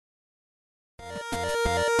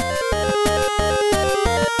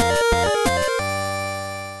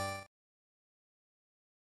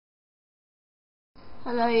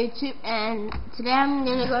Hello YouTube, and today I'm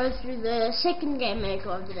going to go through the second game maker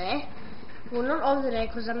of the day. Well, not of the day,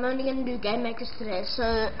 because I'm only going to do game makers today. So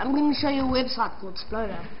I'm going to show you a website called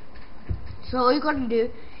Sploder. So all you got to do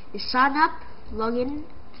is sign up, log in,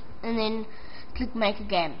 and then click make a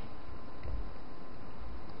game.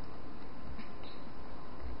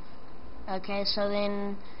 Okay, so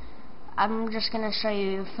then I'm just going to show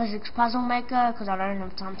you physics puzzle maker because I don't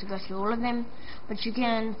have time to go through all of them, but you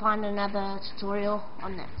can find another tutorial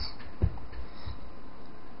on that.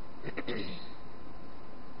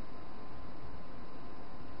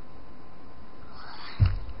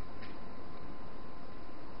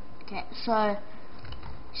 Okay, so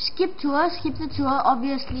skip the tour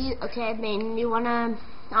obviously. Okay, then you wanna,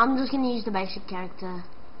 I'm just gonna use the basic character.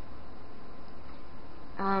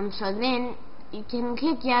 So then you can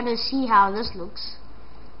click here to see how this looks.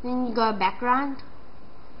 Then you go background.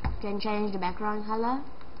 You can change the background color.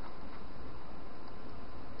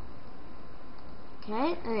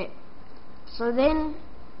 Okay. So then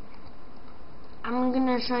I'm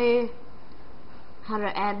gonna show you how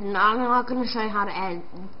to add. No, I'm not gonna show you how to add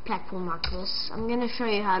platform like this. I'm gonna show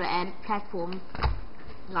you how to add platform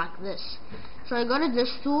like this. So I go to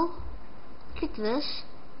this tool, click this,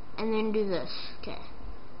 and then do this. Okay.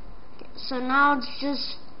 So now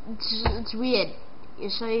it's weird.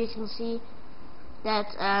 So you can see that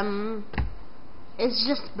it's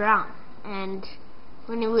just brown, and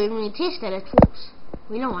when we test it, it falls.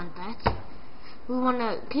 We don't want that. We want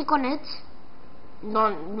to click on it,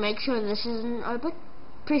 don't make sure this isn't open,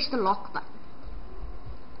 press the lock button.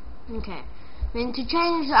 Okay. Then to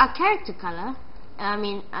change our character color,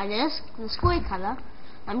 the square color,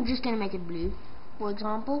 I'm just gonna make it blue, for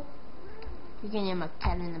example. You can hear my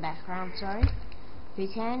cat in the background, sorry. If you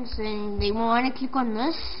can. So then they want to click on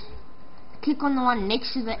this, click on the one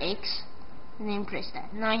next to the X, and then press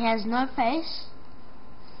that. Now he has no face.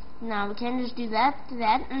 Now we can just do that,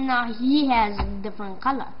 and now he has a different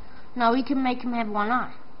color. Now we can make him have one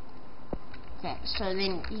eye. Okay, so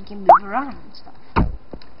then he can move around and stuff.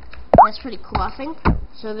 That's pretty cool, I think.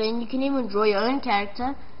 So then you can even draw your own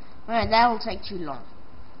character. Alright, that will take too long.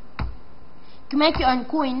 You can make your own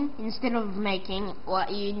coin instead of making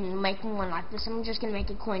one like this. I'm just gonna make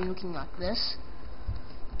a coin looking like this.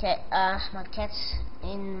 Okay, my cat's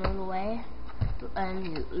in the way.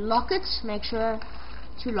 Lock it. Make sure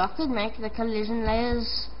to lock it. Make the collision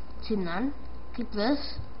layers to none. Click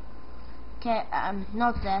this. Okay,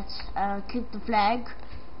 not that. Click the flag.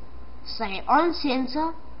 Say on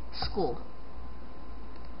center. Score.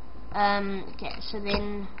 Okay, so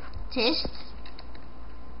then test.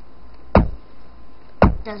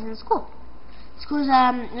 Doesn't score. It's because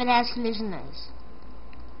it has collision layers.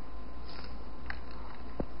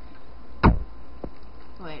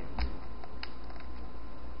 Wait.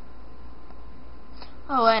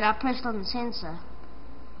 Oh wait, I pressed on the sensor.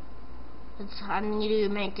 I need to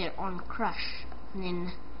make it on crush. And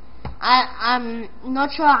then I'm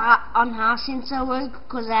not sure on how sensor works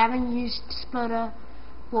because I haven't used Sploder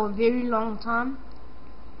for a very long time.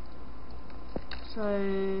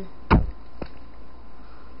 So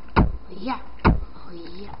yeah.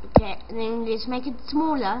 Okay, and then let's make it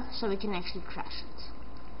smaller so we can actually crash it.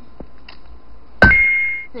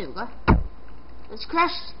 There we go. It's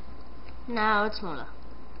crashed. Now it's smaller.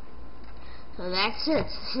 So that's it.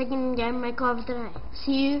 Second game maker of the day.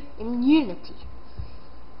 See you in Unity.